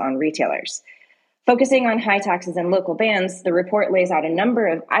bans on retailers. Focusing on high taxes and local bans, the report lays out a number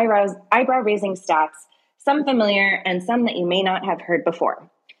of eyebrow-raising stats, some familiar and some that you may not have heard before.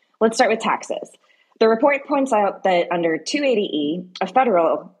 Let's start with taxes. The report points out that under 280E, a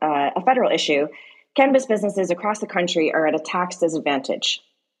federal issue, cannabis businesses across the country are at a tax disadvantage.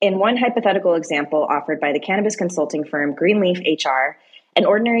 In one hypothetical example offered by the cannabis consulting firm Greenleaf HR, an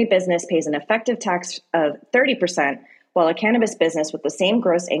ordinary business pays an effective tax of 30%, while a cannabis business with the same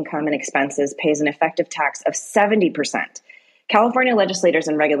gross income and expenses pays an effective tax of 70%. California legislators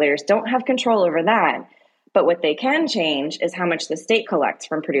and regulators don't have control over that, but what they can change is how much the state collects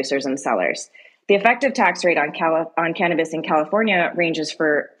from producers and sellers. The effective tax rate on cannabis in California ranges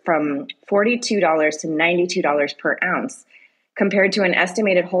from $42 to $92 per ounce, compared to an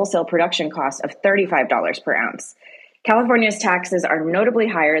estimated wholesale production cost of $35 per ounce. California's taxes are notably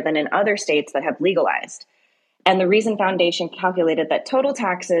higher than in other states that have legalized. And the Reason Foundation calculated that total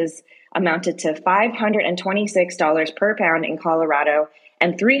taxes amounted to $526 per pound in Colorado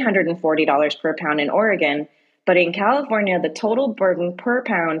and $340 per pound in Oregon. But in California, the total burden per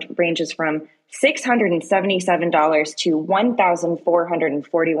pound ranges from $677 to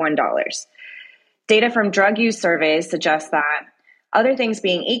 $1,441. Data from drug use surveys suggests that, other things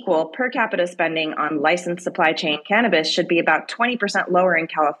being equal, per capita spending on licensed supply chain cannabis should be about 20% lower in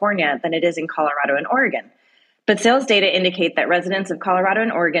California than it is in Colorado and Oregon. But sales data indicate that residents of Colorado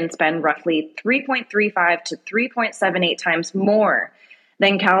and Oregon spend roughly 3.35 to 3.78 times more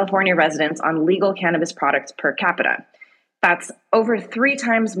than California residents on legal cannabis products per capita. That's over 3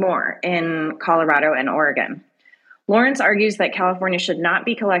 times more in Colorado and Oregon. Lawrence argues that California should not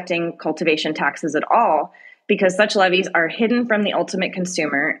be collecting cultivation taxes at all because such levies are hidden from the ultimate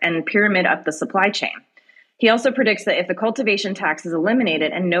consumer and pyramid up the supply chain. He also predicts that if the cultivation tax is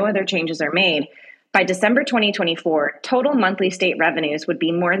eliminated and no other changes are made, by December 2024, total monthly state revenues would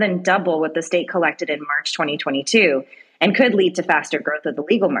be more than double what the state collected in March 2022 and could lead to faster growth of the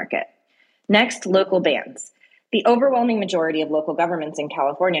legal market. Next, local bans. The overwhelming majority of local governments in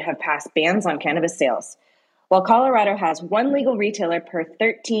California have passed bans on cannabis sales. While Colorado has one legal retailer per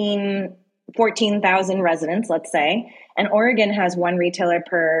 14,000 residents, let's say, and Oregon has one retailer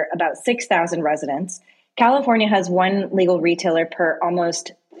per about 6,000 residents, California has one legal retailer per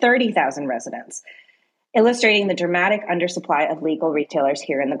almost 30,000 residents. illustrating the dramatic undersupply of legal retailers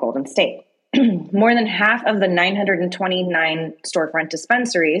here in the Golden State. More than half of the 929 storefront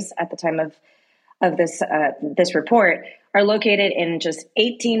dispensaries at the time of this report are located in just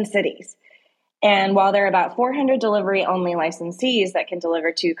 18 cities. And while there are about 400 delivery-only licensees that can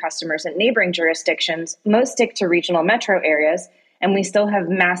deliver to customers in neighboring jurisdictions, most stick to regional metro areas, and we still have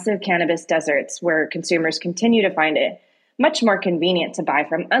massive cannabis deserts where consumers continue to find it much more convenient to buy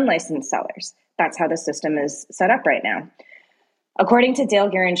from unlicensed sellers. That's how the system is set up right now. According to Dale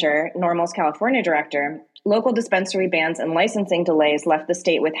Geringer, NORML's California director, local dispensary bans and licensing delays left the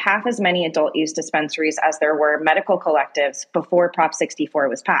state with half as many adult use dispensaries as there were medical collectives before Prop 64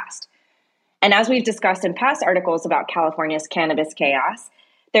 was passed. And as we've discussed in past articles about California's cannabis chaos,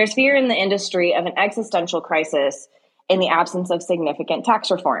 there's fear in the industry of an existential crisis in the absence of significant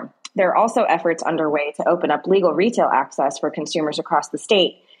tax reform. There are also efforts underway to open up legal retail access for consumers across the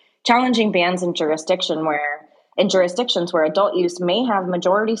state, challenging bans in jurisdictions where adult use may have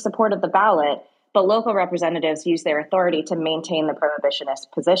majority support at the ballot, but local representatives use their authority to maintain the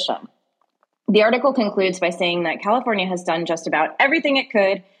prohibitionist position. The article concludes by saying that California has done just about everything it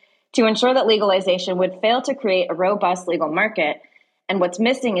could to ensure that legalization would fail to create a robust legal market, and what's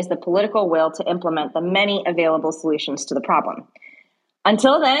missing is the political will to implement the many available solutions to the problem.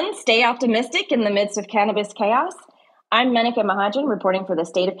 Until then, stay optimistic in the midst of cannabis chaos. I'm Menika Mahajan, reporting for the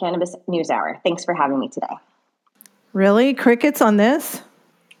State of Cannabis NewsHour. Thanks for having me today. Really? Crickets on this?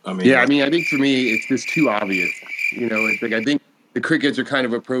 I think for me, it's just too obvious. It's like I think the crickets are kind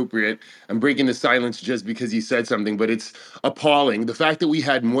of appropriate. I'm breaking the silence just because you said something, but it's appalling. The fact that we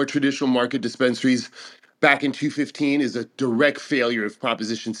had more traditional market dispensaries back in 2015 is a direct failure of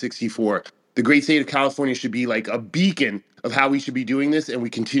Proposition 64. The great state of California should be like a beacon of how we should be doing this, and we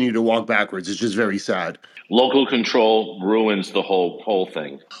continue to walk backwards. It's just very sad. Local control ruins the whole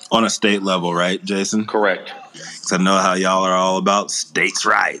thing. On a state level, right, Jason? Correct. Because I know how y'all are all about states'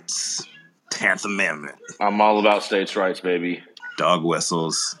 rights. 10th Amendment. I'm all about states' rights, baby. Dog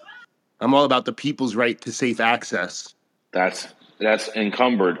whistles. I'm all about the people's right to safe access. That's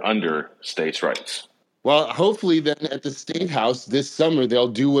encumbered under states' rights. Well, hopefully then at the State House this summer, they'll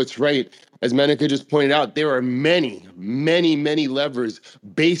do what's right. As Menika just pointed out, there are many, many, many levers,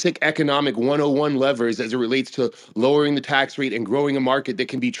 basic economic 101 levers as it relates to lowering the tax rate and growing a market that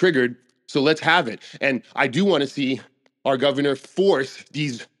can be triggered. So let's have it. And I do want to see our governor force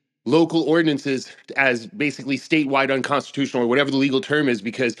these local ordinances as basically statewide unconstitutional or whatever the legal term is,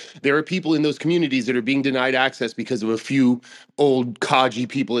 because there are people in those communities that are being denied access because of a few old codgy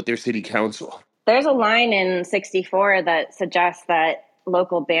people at their city council. There's a line in 64 that suggests that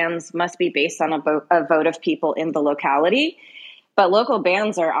local bans must be based on a vote of people in the locality. But local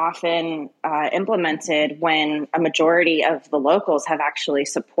bans are often implemented when a majority of the locals have actually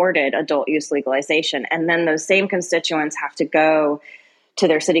supported adult use legalization. And then those same constituents have to go to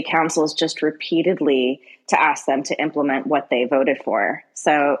their city councils just repeatedly to ask them to implement what they voted for.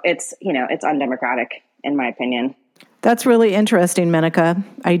 So it's undemocratic, in my opinion. That's really interesting, Menika.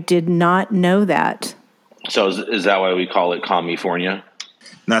 I did not know that. So is that why we call it Commifornia?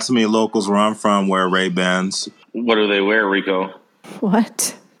 Not so many locals where I'm from wear Ray-Bans. What do they wear, Rico?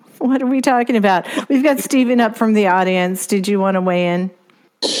 What? What are we talking about? We've got Stephen up from the audience. Did you want to weigh in?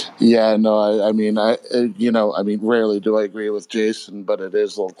 Yeah, no, I mean, rarely do I agree with Jason, but it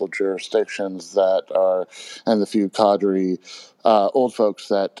is local jurisdictions that are, and the few cadre old folks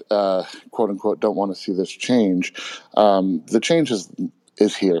that, quote unquote, don't want to see this change. The change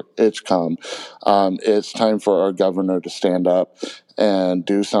is here. It's come. It's time for our governor to stand up and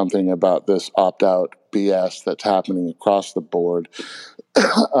do something about this opt-out BS that's happening across the board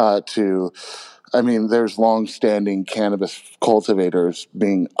there's long-standing cannabis cultivators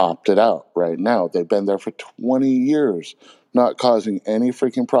being opted out right now. They've been there for 20 years, not causing any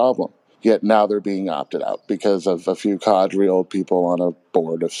freaking problem. Yet now they're being opted out because of a few cadre old people on a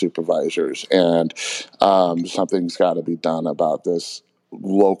board of supervisors. And something's got to be done about this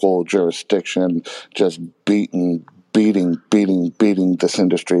local jurisdiction just beating this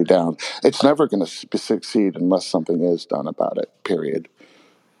industry down. It's never going to succeed unless something is done about it, period.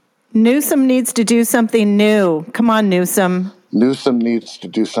 Newsom needs to do something new. Come on, Newsom. Newsom needs to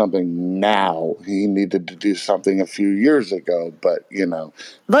do something now. He needed to do something a few years ago, but,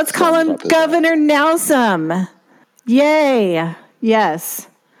 Let's call him Governor Newsom. Yay. Yes.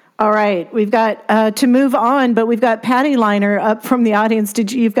 All right. We've got to move on, but we've got Patty Liner up from the audience.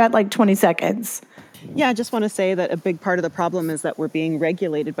 You've got like 20 seconds. Yeah, I just want to say that a big part of the problem is that we're being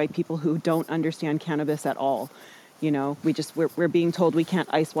regulated by people who don't understand cannabis at all. We're being told we can't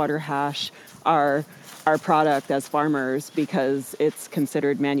ice water hash our product as farmers because it's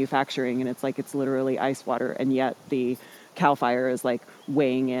considered manufacturing, and it's literally ice water, and yet the CAL FIRE is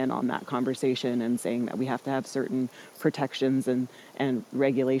weighing in on that conversation and saying that we have to have certain protections and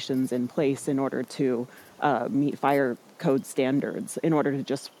regulations in place in order to meet fire code standards in order to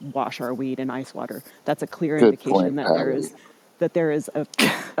just wash our weed in ice water. That's a clear indication that there is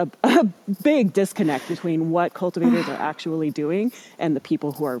a big disconnect between what cultivators are actually doing and the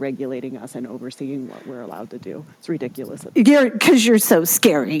people who are regulating us and overseeing what we're allowed to do. It's ridiculous. Because you're so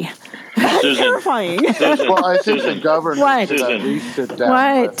scary. Terrifying. Well, I think the governor should What? at least sit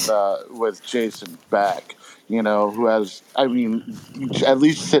down with Jason Beck, who has, at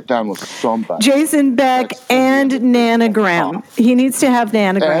least sit down with somebody. Jason Beck and Nanogram. He needs to have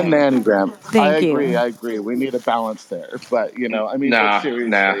Nanogram. And Nanogram. Thank you. I agree. We need a balance there. But, Nah,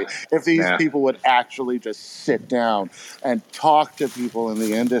 seriously, if these people would actually just sit down and talk to people in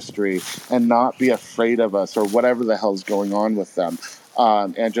the industry and not be afraid of us or whatever the hell's going on with them,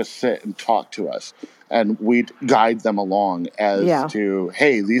 and just sit and talk to us. And we'd guide them along as to,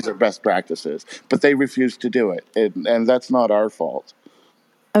 hey, these are best practices. But they refuse to do it. And that's not our fault.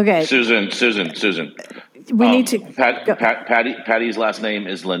 Okay. Susan. We need to... Patty's last name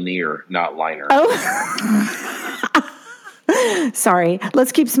is Lanier, not Liner. Oh. Sorry.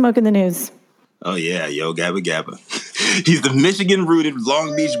 Let's keep smoking the news. Oh, yeah. Yo, Gabba Gabba. He's the Michigan-rooted,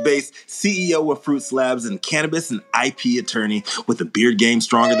 Long Beach-based CEO of Fruit Slabs and cannabis and IP attorney with a beard game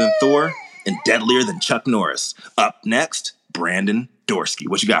stronger than Thor and deadlier than Chuck Norris. Up next, Brandon Dorsky.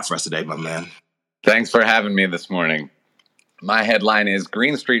 What you got for us today, my man? Thanks for having me this morning. My headline is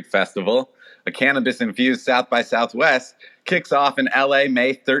Green Street Festival, a cannabis-infused South by Southwest, kicks off in LA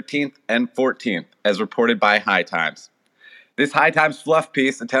May 13th and 14th, as reported by High Times. This High Times fluff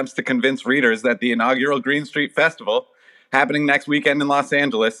piece attempts to convince readers that the inaugural Green Street Festival, happening next weekend in Los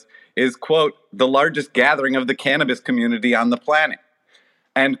Angeles, is, quote, the largest gathering of the cannabis community on the planet,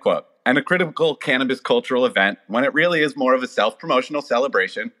 end quote, and a critical cannabis cultural event when it really is more of a self-promotional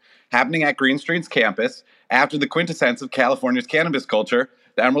celebration happening at Green Street's campus after the quintessence of California's cannabis culture,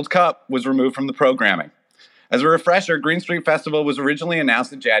 the Emerald Cup, was removed from the programming. As a refresher, Green Street Festival was originally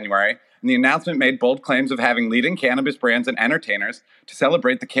announced in January, and the announcement made bold claims of having leading cannabis brands and entertainers to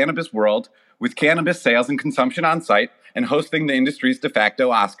celebrate the cannabis world with cannabis sales and consumption on site and hosting the industry's de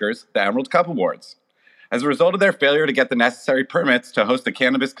facto Oscars, the Emerald Cup Awards. As a result of their failure to get the necessary permits to host a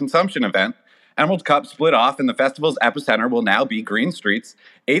cannabis consumption event, Emerald Cup split off, and the festival's epicenter will now be Green Street's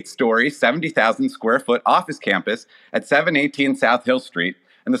 8-story, 70,000 square foot office campus at 718 South Hill Street,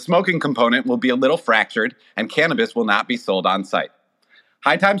 and the smoking component will be a little fractured, and cannabis will not be sold on site.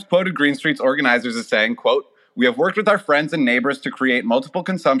 High Times quoted Green Street's organizers as saying, quote, we have worked with our friends and neighbors to create multiple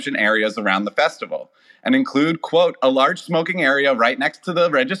consumption areas around the festival and include, quote, a large smoking area right next to the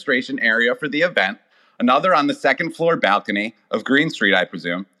registration area for the event, another on the second floor balcony of Green Street, I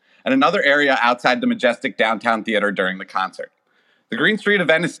presume, and another area outside the majestic downtown theater during the concert. The Green Street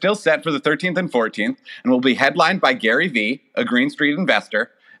event is still set for the 13th and 14th and will be headlined by Gary V, a Green Street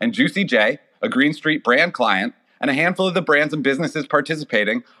investor, and Juicy J, a Green Street brand client, and a handful of the brands and businesses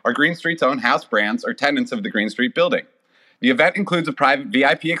participating are Green Street's own house brands or tenants of the Green Street building. The event includes a private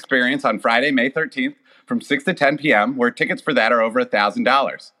VIP experience on Friday, May 13th from 6 to 10 p.m., where tickets for that are over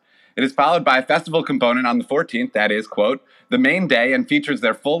 $1,000. It is followed by a festival component on the 14th that is, quote, the main day and features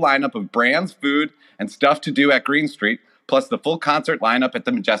their full lineup of brands, food, and stuff to do at Green Street, plus the full concert lineup at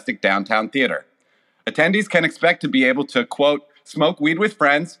the majestic downtown theater. Attendees can expect to be able to, quote, smoke weed with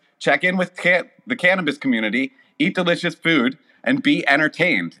friends, check in with the cannabis community, eat delicious food, and be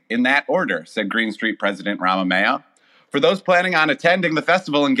entertained in that order, said Green Street President Ramamea. For those planning on attending the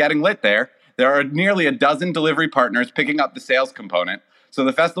festival and getting lit there are nearly a dozen delivery partners picking up the sales component, so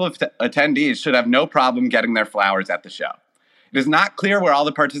the festival attendees should have no problem getting their flowers at the show. It is not clear where all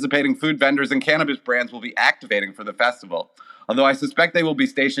the participating food vendors and cannabis brands will be activating for the festival, although I suspect they will be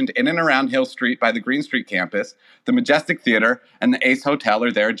stationed in and around Hill Street by the Green Street campus, the Majestic Theater, and the Ace Hotel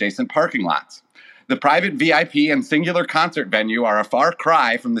or their adjacent parking lots. The private VIP and singular concert venue are a far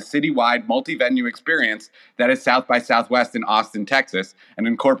cry from the citywide multi-venue experience that is South by Southwest in Austin, Texas, and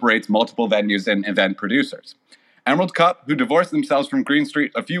incorporates multiple venues and event producers. Emerald Cup, who divorced themselves from Green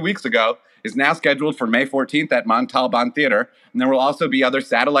Street a few weeks ago, is now scheduled for May 14th at Montalban Theater, and there will also be other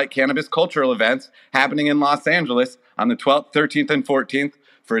satellite cannabis cultural events happening in Los Angeles on the 12th, 13th, and 14th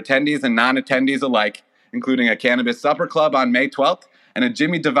for attendees and non-attendees alike, including a cannabis supper club on May 12th and a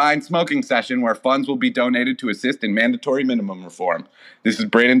Jimmy Devine smoking session where funds will be donated to assist in mandatory minimum reform. This is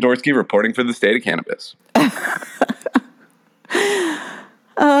Brandon Dorsky reporting for the State of Cannabis.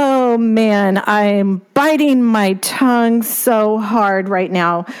 Oh, Oh man, I'm biting my tongue so hard right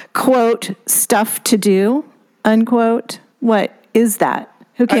now. Quote, stuff to do, unquote. What is that?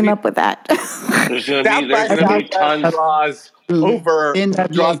 Who came up with that? There's gonna be tons draws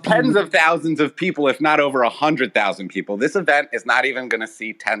draws tens of thousands of people, if not over 100,000 people. This event is not even going to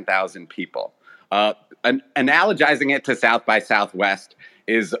see 10,000 people. Analogizing it to South by Southwest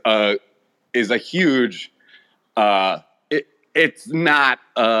is a huge. It's not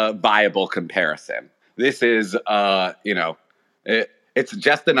a viable comparison. This is it's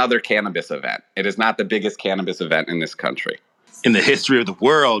just another cannabis event. It is not the biggest cannabis event in this country. In the history of the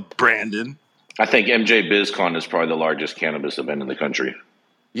world, Brandon. I think MJ BizCon is probably the largest cannabis event in the country.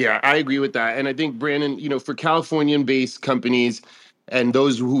 Yeah, I agree with that. And I think, Brandon, for Californian-based companies and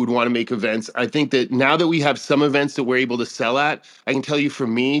those who would want to make events, I think that now that we have some events that we're able to sell at, I can tell you for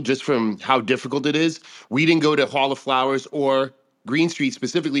me, just from how difficult it is, we didn't go to Hall of Flowers or Green Street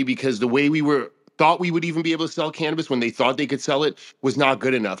specifically because the way we thought we would even be able to sell cannabis when they thought they could sell it was not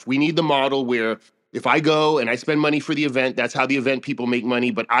good enough. We need the model where if I go and I spend money for the event, that's how the event people make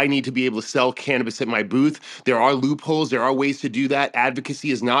money, but I need to be able to sell cannabis at my booth. There are loopholes. There are ways to do that. Advocacy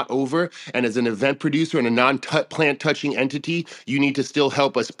is not over. And as an event producer and a non-plant touching entity, you need to still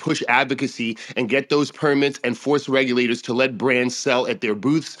help us push advocacy and get those permits and force regulators to let brands sell at their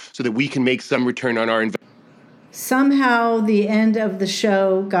booths so that we can make some return on our investment. Somehow the end of the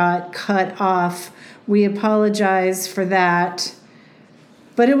show got cut off. We apologize for that.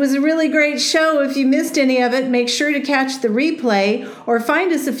 But it was a really great show. If you missed any of it, make sure to catch the replay or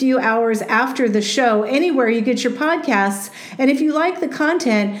find us a few hours after the show anywhere you get your podcasts. And if you like the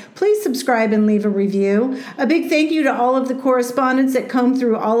content, please subscribe and leave a review. A big thank you to all of the correspondents that comb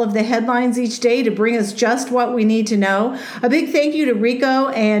through all of the headlines each day to bring us just what we need to know. A big thank you to Rico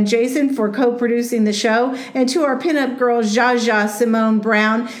and Jason for co-producing the show, and to our pinup girl, Jaja Simone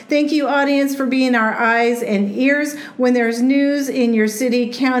Brown. Thank you, audience, for being our eyes and ears. When there's news in your city,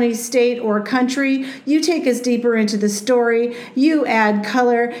 county, state, or country, you take us deeper into the story, you add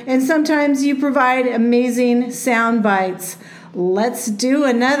color, and sometimes you provide amazing sound bites. Let's do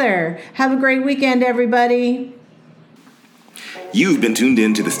another. Have a great weekend, everybody. You've been tuned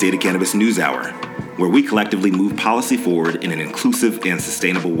in to the State of Cannabis News Hour, where we collectively move policy forward in an inclusive and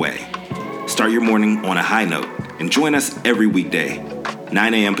sustainable way. Start your morning on a high note and join us every weekday,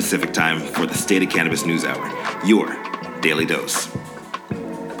 9 a.m. Pacific time, for the State of Cannabis News Hour, your daily dose.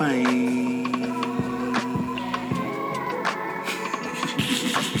 Bye.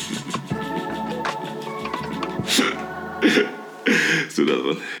 So another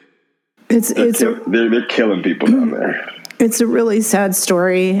one. They're killing people down there. It's a really sad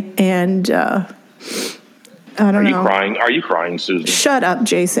story, and I don't know. Are you crying, Susan? Shut up,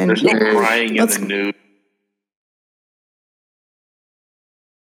 Jason. There's no crying in the news.